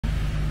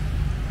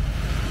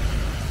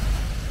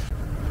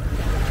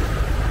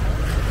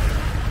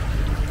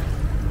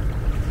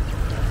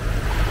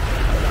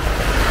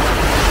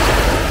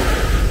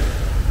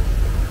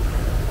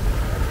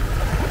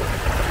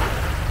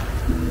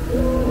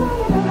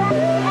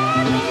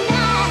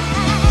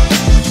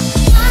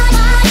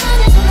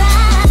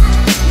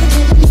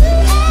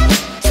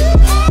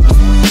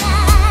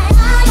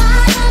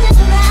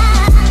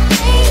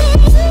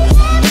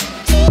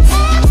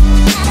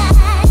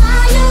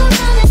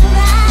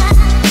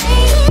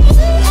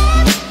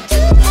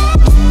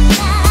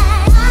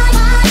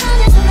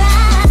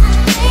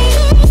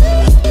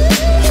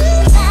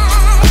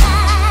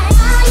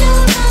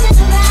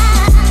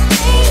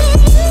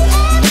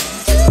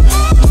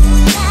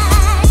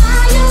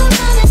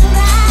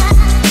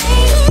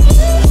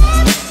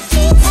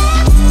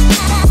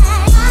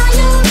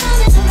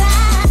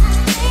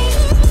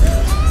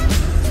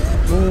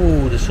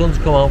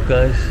out,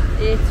 guys.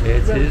 It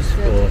is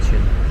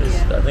scorching.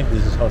 Yeah. I think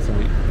this is hotter than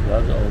we've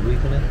had all week,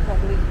 isn't it?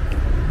 Probably.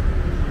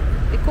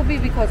 It could be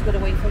because we're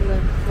away from the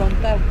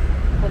front though,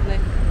 couldn't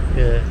it?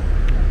 Yeah.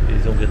 You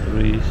don't get the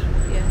breeze.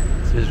 Yeah.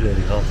 It is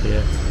really hot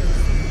here.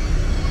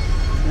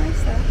 It's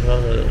nice though. We're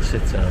having a little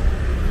sit down.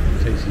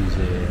 Tracy's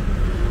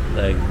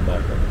leg and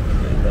back on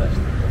the rest.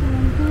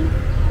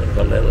 Got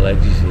got little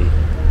legs, you see,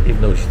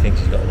 even though she thinks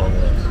she's got long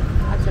legs.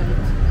 I don't.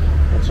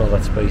 What's all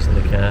that space in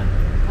the car?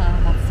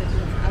 That's it.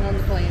 I'm on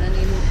the plane, I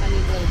need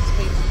little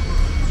space.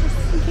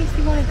 Just in case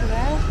you want to go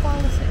out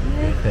while we're sitting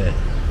there.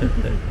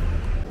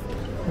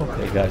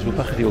 Okay guys, we're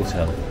back at the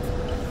hotel.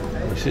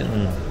 We're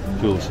sitting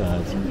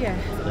poolside. Yeah.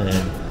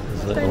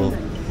 There's a little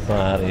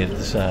bar here at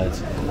the side.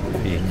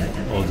 You can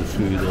order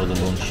food, order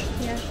lunch.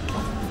 Yeah.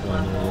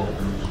 And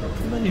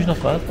the menu's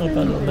not bad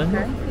little menu.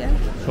 Okay, yeah.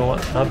 So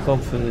I've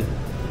gone for the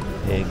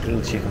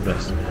grilled chicken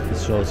breast with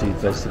sauteed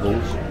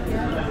vegetables.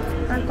 Yeah.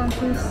 I've gone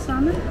for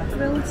salmon,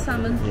 grilled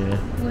salmon. Yeah.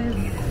 With,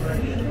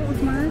 what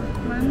was mine?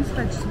 Mine was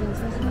vegetables,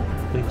 wasn't it?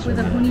 Big With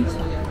a honey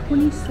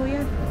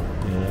soya.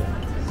 Yeah.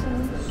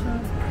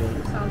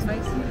 Sounds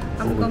nice.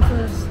 I'm going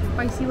for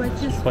spicy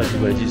wedges. Spicy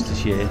wedges to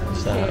share and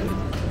start with.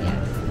 Yeah.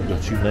 We've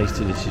got two nice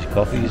delicious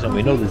coffees and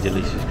we know they're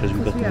delicious because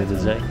we got them the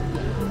other day.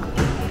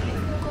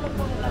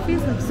 It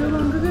feels like so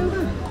long ago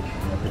then.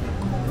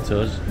 It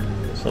does.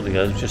 Sorry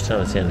guys, I'm just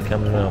trying to turn the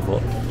camera around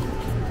but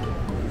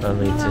I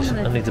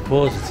need to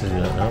pause it to do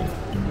that now.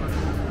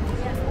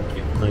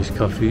 Nice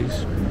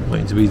coffees,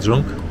 waiting to be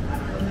drunk.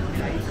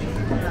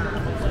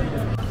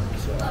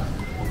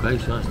 Okay,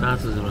 so our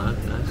starters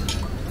arrived guys.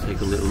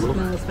 Take a little look.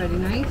 Smells very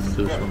nice.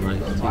 Do some nice.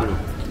 Take a look.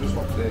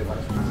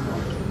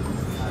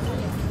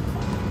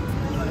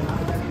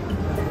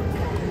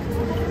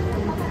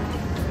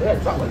 Yeah,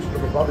 exactly. It's a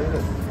body, isn't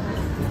it?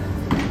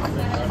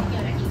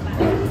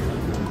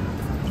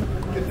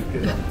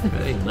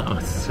 Okay, now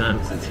it's time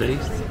to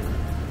taste.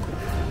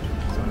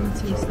 So we'll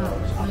taste that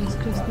nice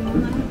crispy one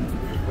there.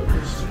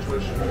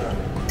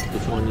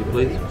 Put some on your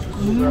plate.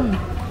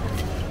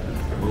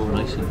 Oh,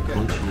 nice and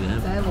crunchy, yeah.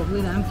 They're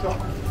lovely then.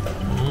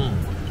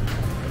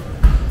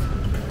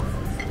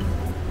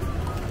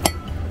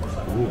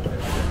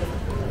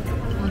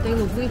 Aren't they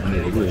lovely?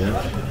 Lovely, yeah.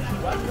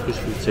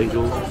 Crispy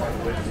potatoes.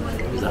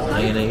 Is that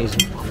mayonnaise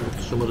and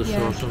some of the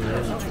sauce on there?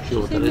 I'm not too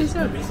sure what that is.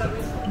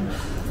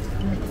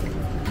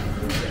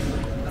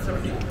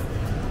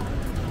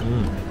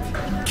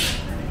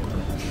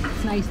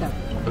 It's nice though.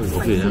 Very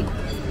lovely, yeah.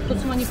 Put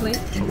some on your plate. I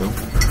will.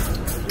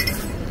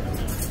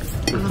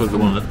 Just put the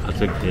one that I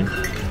take in.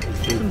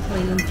 Some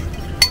plain ones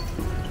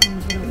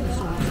without the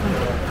sauce.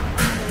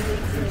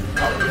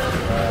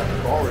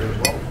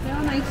 They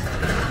are nice.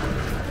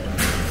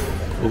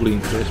 Lovely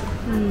and crisp.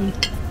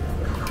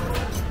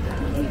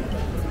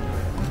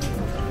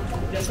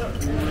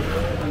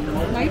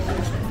 Nice.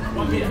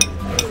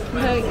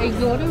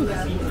 €8.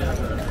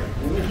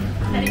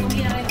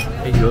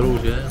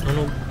 €8, yeah.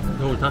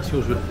 No, that's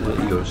yours with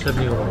 €7.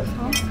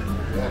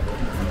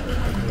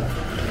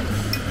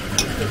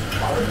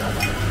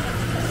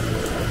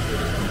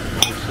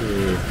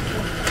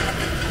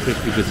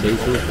 Crispy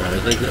potatoes,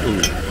 guys, like a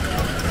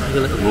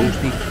little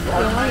roasty.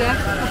 Oh yeah,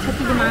 that's what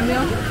you remind me of.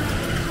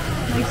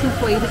 Nice and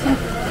flavoursome.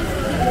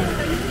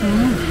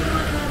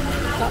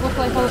 That looks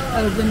like a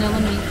vanilla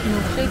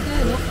milkshake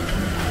there, look.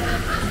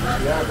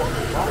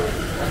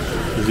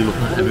 Is he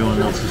looking at everyone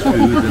else's food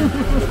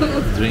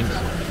and drinks?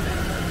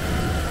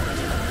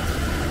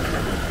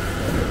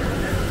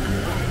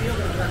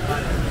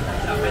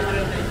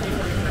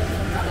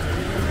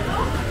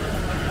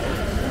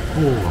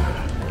 Oh.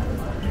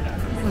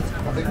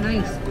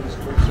 Nice.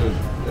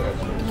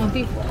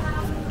 Okay.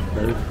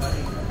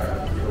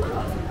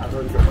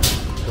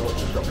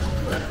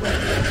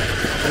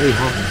 Very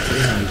hot,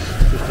 very nice.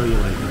 Just how you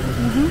like it.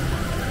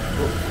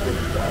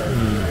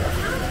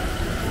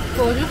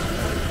 Gorgeous.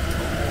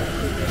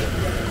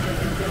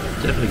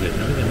 Definitely good,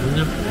 isn't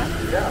it?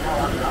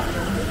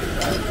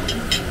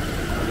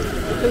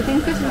 So I think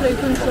this is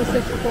open till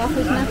 6 o'clock,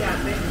 isn't it?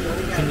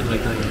 Something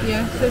like that,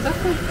 Yeah, so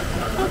that's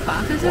not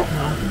bad, is it? No,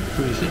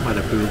 so you're sitting by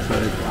the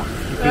poolside,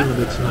 you're feeling a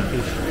bit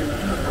snackish,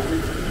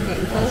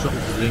 or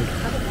something to drink.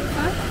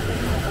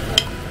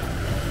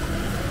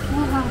 You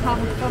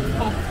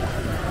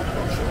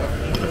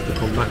have to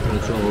come back when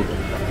it's all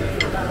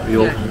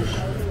reopens.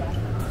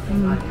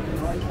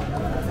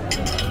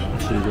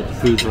 So you've got the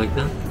food like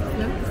that?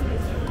 Yeah.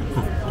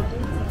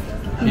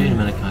 Geen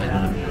minigheid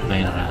met een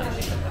bijna raad.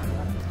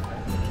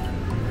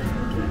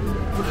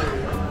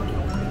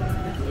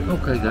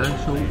 Okay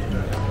guys, so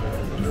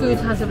food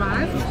has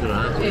arrived. it's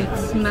arrived. It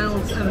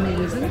smells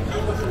amazing. It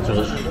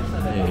does.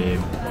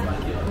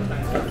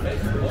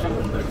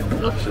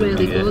 Looks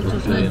really good, looks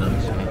doesn't really it?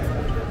 nice. So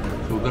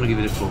we're going to give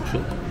it a close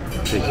up.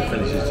 Tracy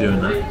finishes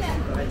doing that.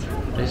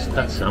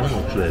 That salmon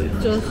looks really nice.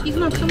 It does. You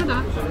can have some of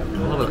that.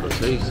 I'll have a little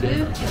taste, Yeah,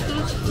 yeah. it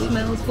does.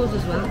 Smells good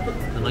as well.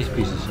 A nice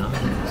piece of salmon.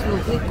 It's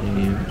lovely.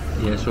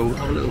 Yeah, so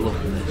have a little look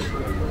at this.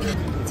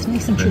 It's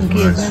nice and chunky,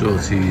 isn't it?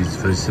 Sauteed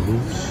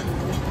vegetables.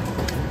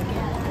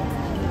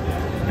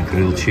 And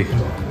grilled chicken.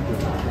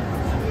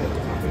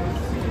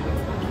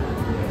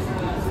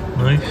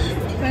 Nice.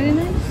 Very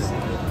nice.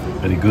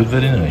 Very good,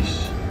 very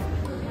nice.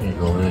 There you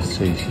go, there's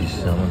Tracy's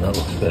salmon. That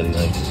looks very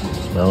nice.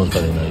 Smells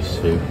very nice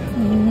too.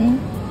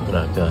 Look at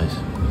that, guys.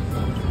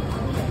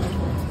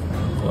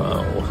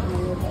 Wow.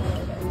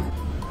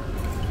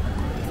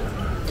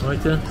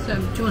 Right then. So,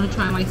 do you want to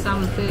try my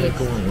salmon first? Yeah,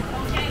 go on.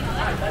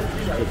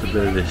 Put a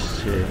bit of this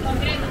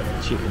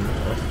chicken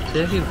off.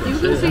 Turkey, You were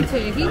going to say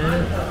turkey?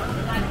 Yeah.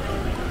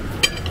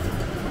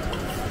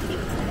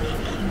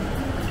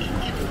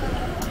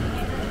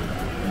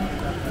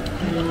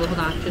 And then look at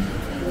that, just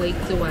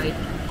flaked away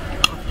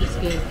off the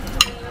skin.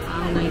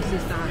 How nice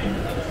is that?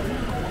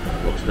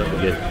 Looks like we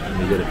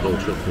get a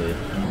close up there.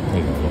 There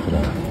you go, look at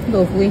that.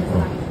 Lovely.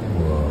 Wow.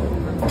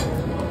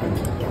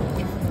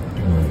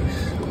 Nice.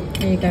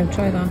 There you go,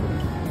 try that.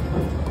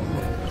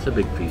 It's a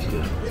big piece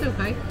here. It's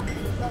okay.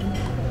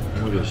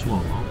 I'll get a small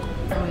one.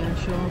 Oh yeah,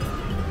 sure.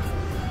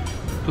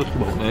 Just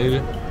about maybe.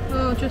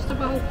 Oh, just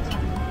about.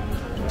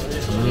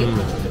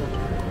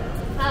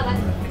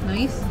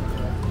 Nice.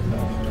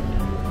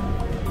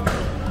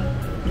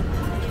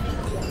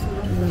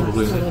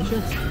 Lovely, isn't it?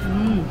 Delicious.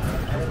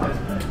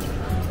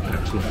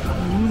 Excellent.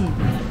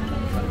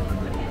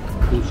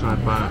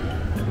 Poolside bar.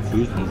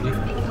 Food's lovely.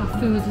 That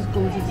food is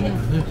good, isn't it?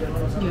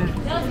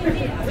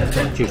 Yeah. It's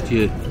not just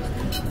your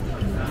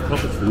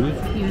proper food.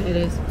 Yeah, it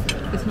is.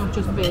 It's not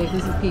just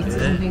burgers and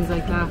pizzas and things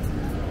like that.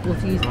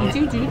 But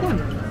you do them.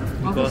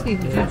 Obviously,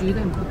 they do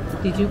them.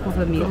 They do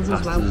proper meals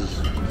as well.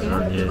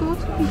 Yeah, it's good. I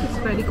think it's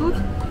very good.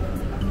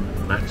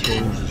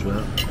 Nachos as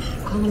well.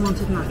 Colin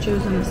wanted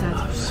nachos and I said, I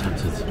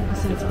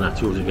said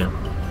nachos again.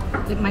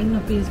 it might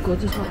not be as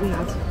good as what we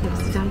had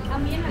yesterday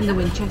in the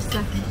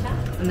Winchester.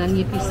 And then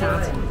you'd be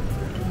sad.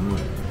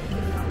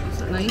 Is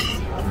that nice?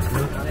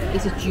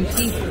 Is it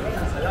juicy?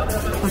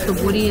 But the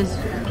worry is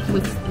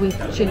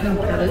with chicken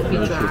that it'll be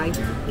dry.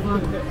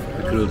 What?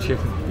 The grilled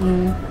chicken?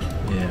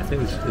 Yeah, I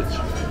think it's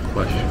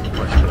quite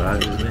dry,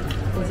 isn't it?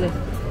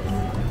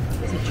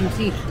 Is it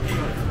juicy?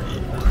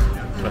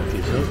 Try it for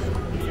yourself.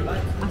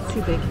 That's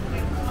too big.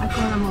 I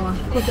can't have more.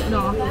 Cut it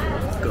off.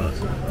 God.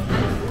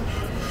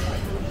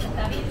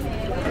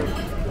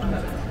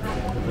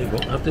 There you go,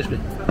 have this bit.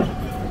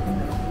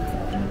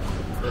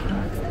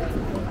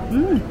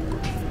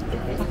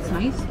 That's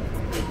nice.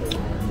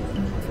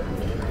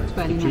 It's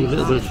very Do nice. a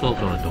little bit of salt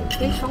on it, though.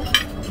 Bit salt.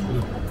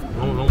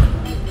 No.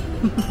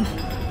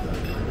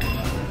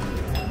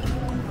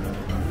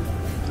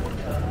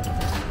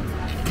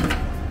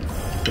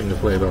 Bring the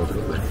flavour out a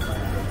little bit.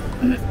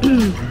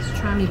 Let's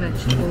try my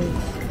vegetables.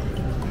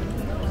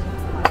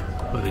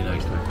 Very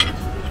nice, though.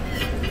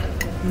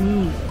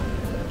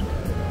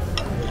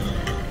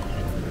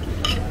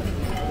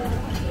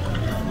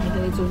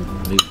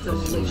 They do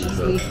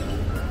deliciously.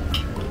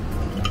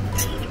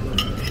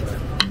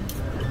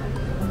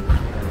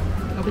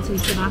 Have a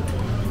taste of that.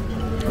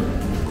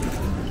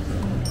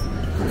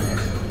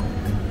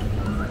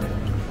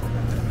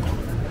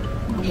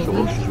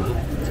 Sauce as well.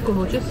 It's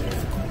gorgeous.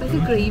 Like a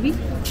gravy.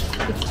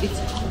 It's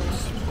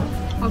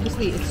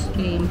obviously it's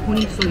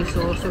honey soy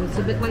sauce, so it's a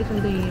bit like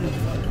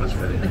That's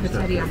very a nice.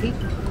 teriyaki,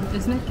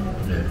 isn't it?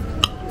 Yeah.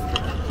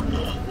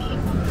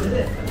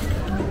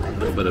 A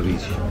little bit of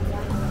each.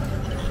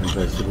 And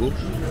vegetables.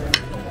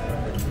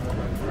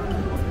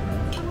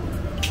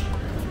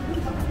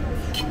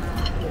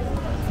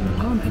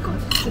 Oh my god,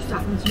 it's just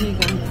happened to me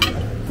again.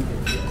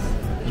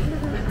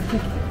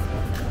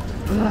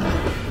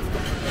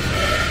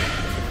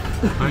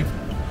 Right.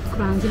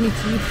 Grinding my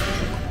teeth.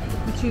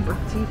 My two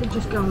back teeth are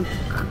just going.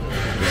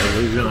 What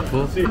are you going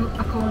for?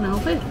 I can't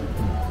help it.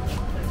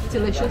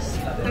 Delicious.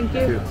 Thank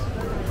you.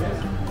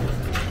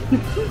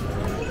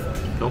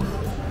 Come.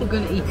 We're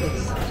going to eat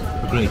this.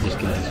 We're going to eat this,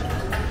 guys.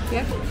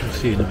 Yeah? We'll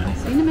see you in a minute.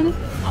 See you in a minute.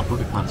 I'll put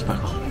my pants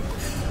back on.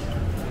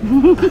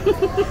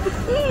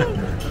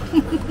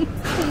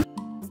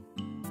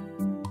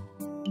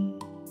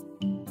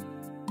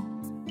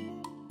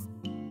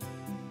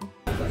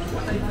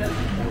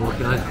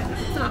 Okay.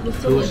 That was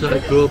Poolside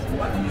delicious. grub.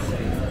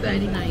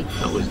 Very nice.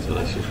 That was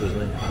delicious,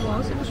 wasn't it?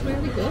 It was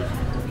really good.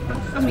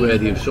 It's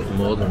worthy of something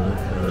more than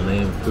the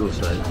name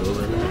Poolside grub,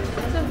 isn't it?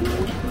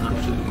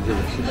 Absolutely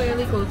delicious.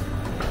 Really good.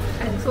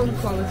 Excellent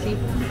quality.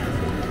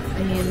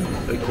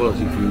 Very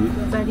quality food.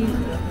 Very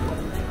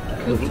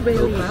cooked Well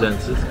really well.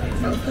 presented.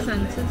 Well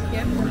presented,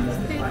 yeah.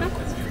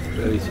 Perfect.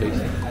 Very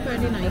tasty.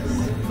 Very nice.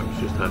 It's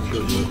just had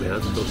shows what we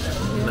had, so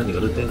many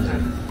other things.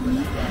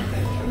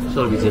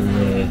 Sorry we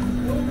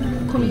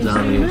didn't come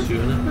down here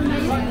sooner.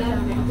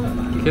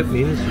 We kept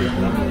meaning to.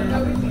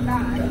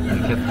 We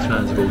kept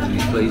trying to go to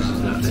these places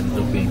that ended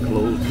up being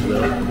closed as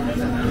well.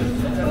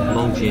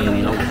 Long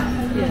journey out.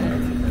 Yeah.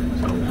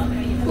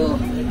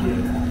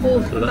 So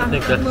But I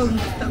think that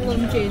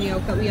long journey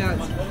out that we had.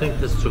 I think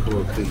this took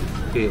about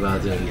 3 of our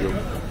days up.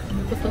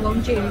 But the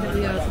long journey that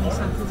we had on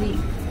Saturday,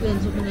 we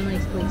ended up in a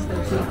nice place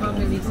though, so you can't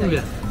really say. Oh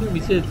yeah, we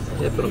did.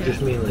 Yeah, but I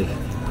just mean like,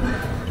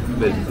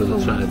 maybe we could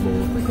have tried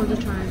more. We could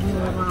have tried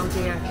more around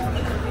here.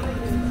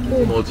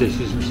 More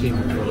dishes and seen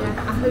more. Yeah,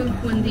 I hope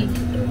when they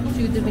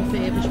do the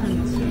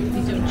refurbishment,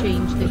 they don't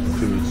change this.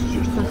 Food's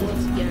just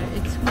Because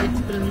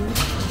it's brilliant.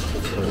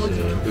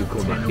 We'll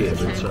come back here and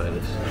try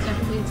this.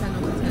 Definitely a 10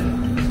 out of 10.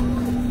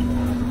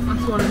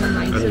 That's one of the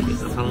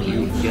nicest. Apparently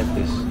you can get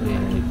this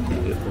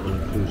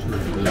all-inclusive.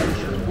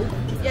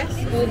 Yes,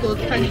 all good,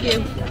 thank you.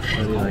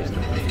 Very nice.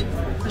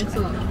 Thanks a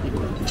lot.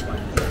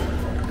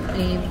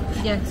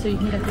 Yeah, so you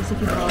can get this if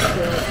you pass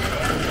the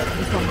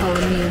what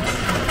Colin means.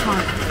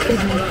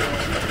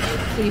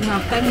 So you can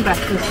have bed and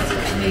breakfast,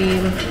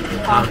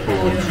 half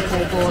board,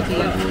 full board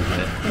here.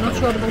 I'm not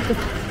sure about the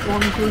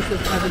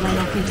all-inclusive, whether or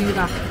not we do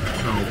that.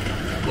 No,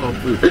 well,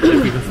 if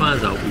we can find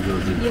out, we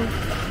will do. Yeah.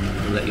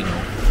 We'll let you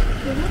know.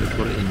 We'll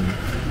put it in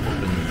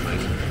up in the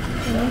price.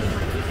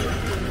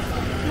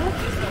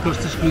 Across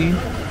the screen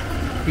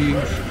for you,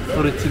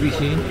 for it to be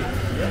seen.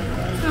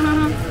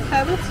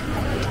 Have it.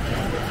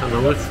 I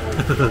know it.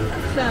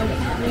 So,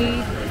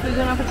 we're going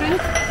to have a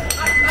drink?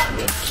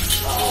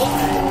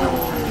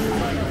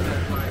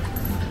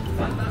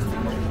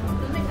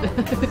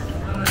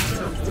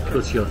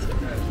 Good shot.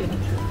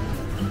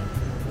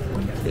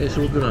 Yeah, so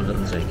we're going to have that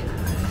and take.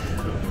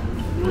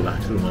 Relax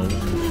for a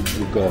moment.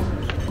 We've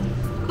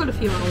got a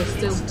few hours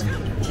still.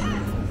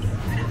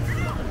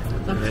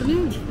 Good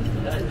afternoon.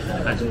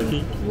 Nice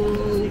cookie.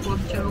 We'll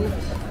watch out.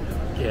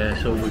 Yeah,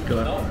 so we've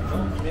got a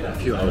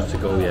few hours to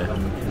go, yeah.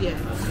 Yeah.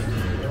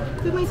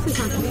 We might sit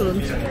at the front.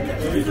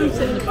 We might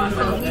sit in the front,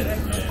 can't we?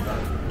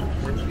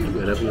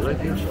 Wherever you like,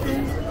 yeah.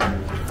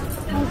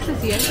 I'll sit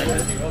here.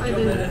 By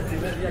the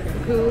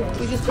pool.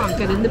 We just can't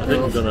get in the I think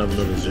pool. we're going to have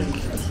another drink.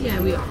 Yeah,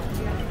 we are.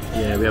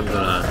 Yeah, we haven't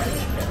got our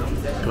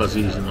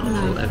cozies and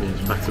all,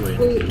 everything's packed away in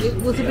the Well, keys. it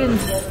would have been...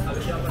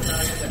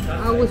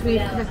 How was we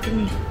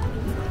expecting...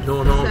 No,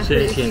 I'm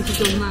saying, if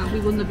we'd done that, we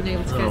wouldn't have been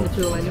able to get in the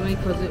pool anyway,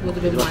 because it would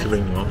have been we'll have to wet.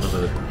 bring them up, have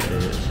a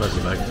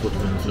plastic bag to put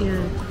them in. So.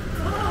 Yeah.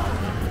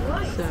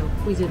 So,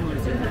 we didn't want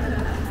to do that.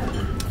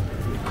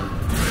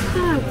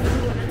 So,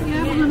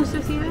 yeah, we're going to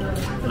sit here.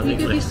 I think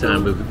next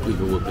time we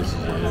go up this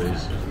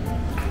areas.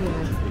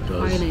 Yeah,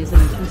 Because mayonnaise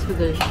and entrance for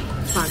the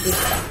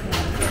baggage.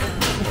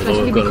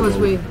 Especially because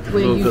we're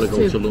used to go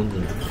to to...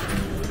 London.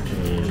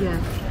 Yeah.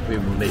 We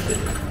will make it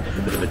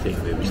a bit of a thing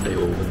where we stay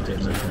over and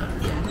things like that.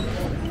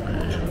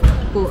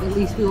 But at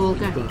least we all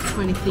get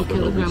 23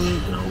 kilograms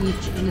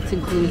each and it's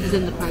included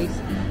in the price.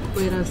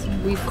 Whereas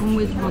we've come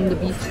with on the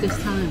beach this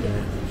time.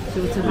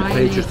 So it's a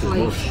Ryanair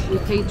flight. We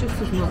paid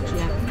just as much,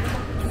 yeah.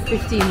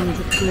 1,500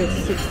 quid,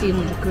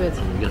 1,600 quid.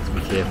 You have to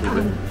be careful.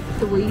 And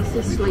the weight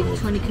is like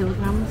 20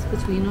 kilograms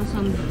between us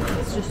and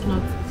it's just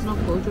not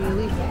good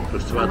really.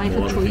 Plus to add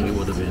more, I think it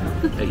would have been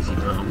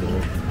 £80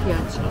 more.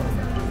 Yeah.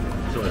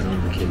 So that's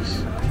not the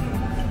case.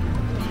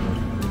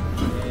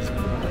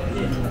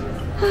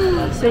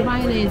 So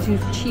Ryanair do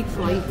cheap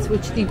flights,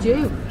 which they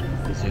do.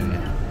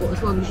 But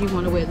as long as you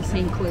want to wear the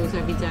same clothes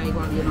every day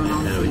while you're on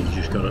holiday. You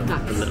just got a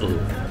little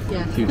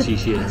few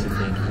t-shirts and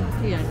things.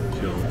 Yeah.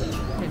 Shorts.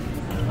 Yeah.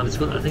 And it's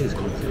good, I think it's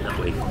good that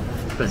way.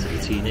 It's better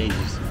for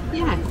teenagers.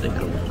 Yeah.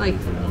 Like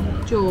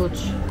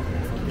George,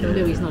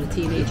 although he's not a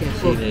teenager.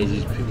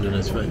 Teenagers, people in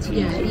their 20s.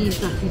 Yeah, he's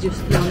like, he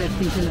just,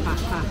 everything's in the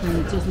backpack and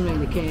he doesn't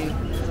really care.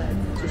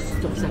 Just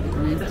stuffs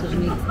everything in,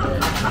 doesn't he?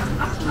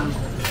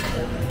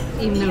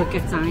 So, even though it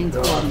gets ironed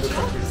for him,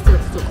 still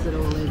stuffs it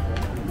all in.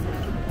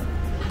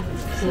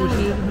 So,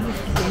 see you in a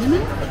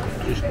minute?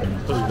 Just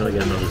probably going to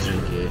get another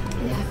drink here.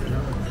 Yeah.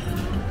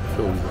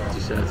 So we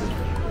decided to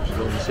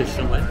go and sit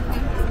somewhere.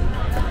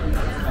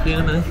 See you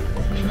in a minute.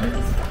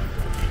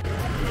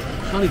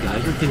 Sorry guys, I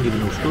didn't give you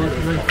no score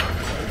tonight.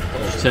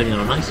 Just telling you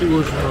how nice it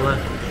was and all that.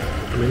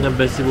 I mean, them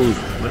vegetables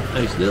were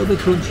nice, a little bit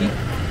crunchy,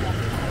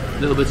 a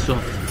little bit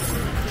soft.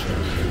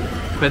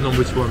 Depending on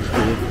which ones for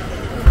you,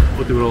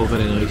 but they were all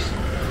very nice.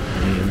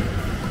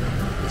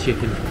 The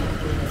chicken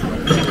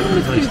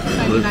was nice.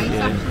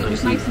 It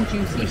was nice and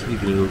juicy. Nicely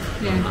grilled.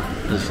 Yeah.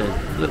 As I said,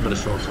 a little bit of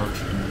sauce on it.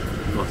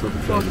 Lots of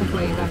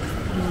flavour.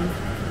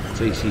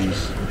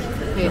 Tracy's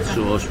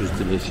sauce was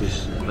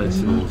delicious.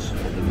 Vegetables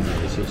really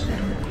delicious.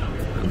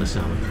 And the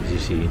salad, as you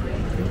see,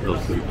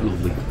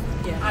 lovely.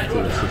 Yeah.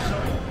 Delicious.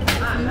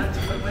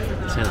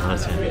 10 out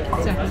of 10.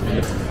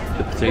 Definitely.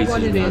 The potatoes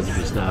and the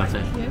for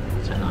starter. Yeah.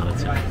 10 out of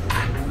 10.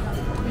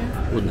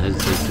 Yeah. Wouldn't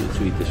hesitate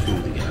to eat this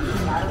food again.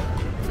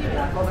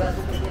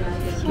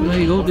 So there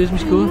you go, there's my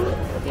score. See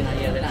you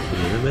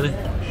in a minute.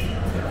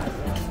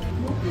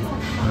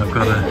 I've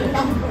got a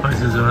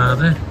prices around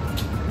there.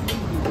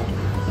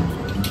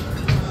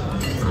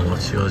 And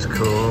what's yours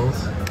called?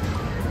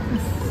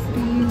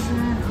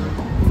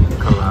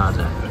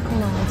 Colada.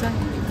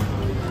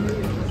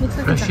 Looks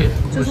like Fresh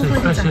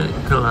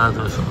colada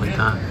or something like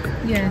that.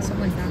 Yeah,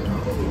 something like that.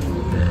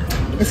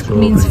 Yeah. It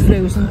means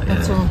frozen,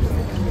 that's all.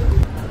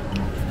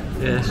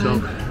 Yeah,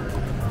 so.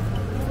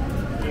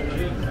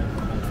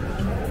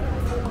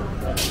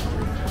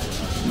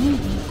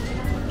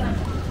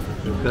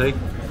 Okay. Oh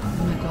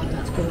my god,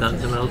 that's gorgeous.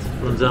 That's the melt,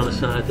 runs down the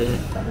side there.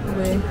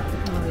 Away.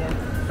 Oh yeah,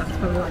 that's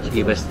probably what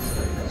You best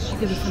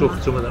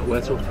suck some of that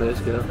wet up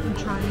first, girl. I'm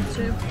trying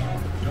to.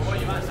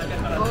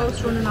 Oh,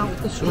 it's running out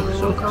the straw.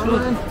 Suck.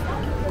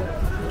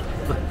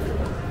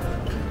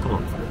 Come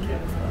on.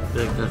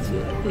 There, that's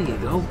it. There you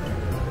go.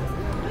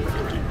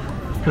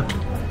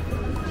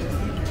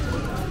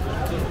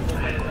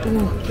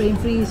 Oh, brain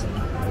freeze.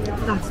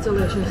 That's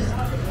delicious.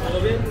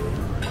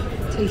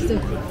 Taste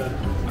it.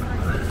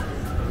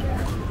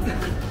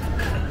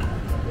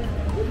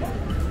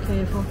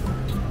 Careful.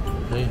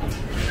 Okay.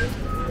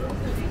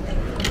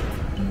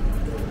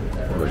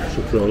 Alright,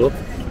 suck it all up.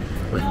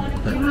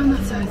 Right. Go around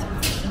that side.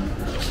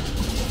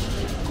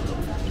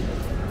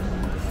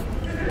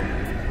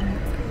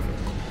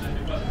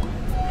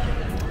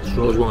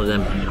 Straw's one of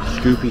them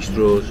scoopy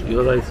straws. You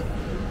alright?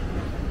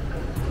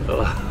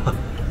 Oh.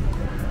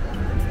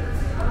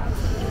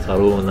 It's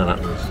horrible when that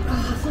happens.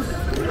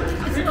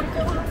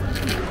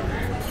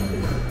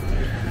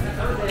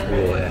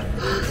 Oh yeah.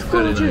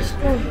 Very nice. Oh.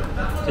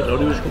 Didn't know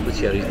there was a couple of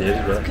cherries there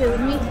as well.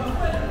 Killing me.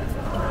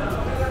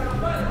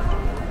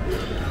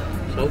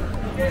 So,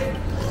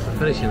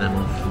 finishing them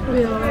off.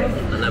 We are.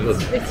 And then we'll...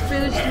 It's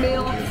finished me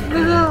off.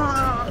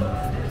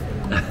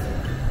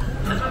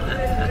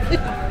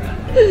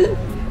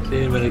 See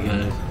you in a minute,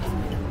 guys.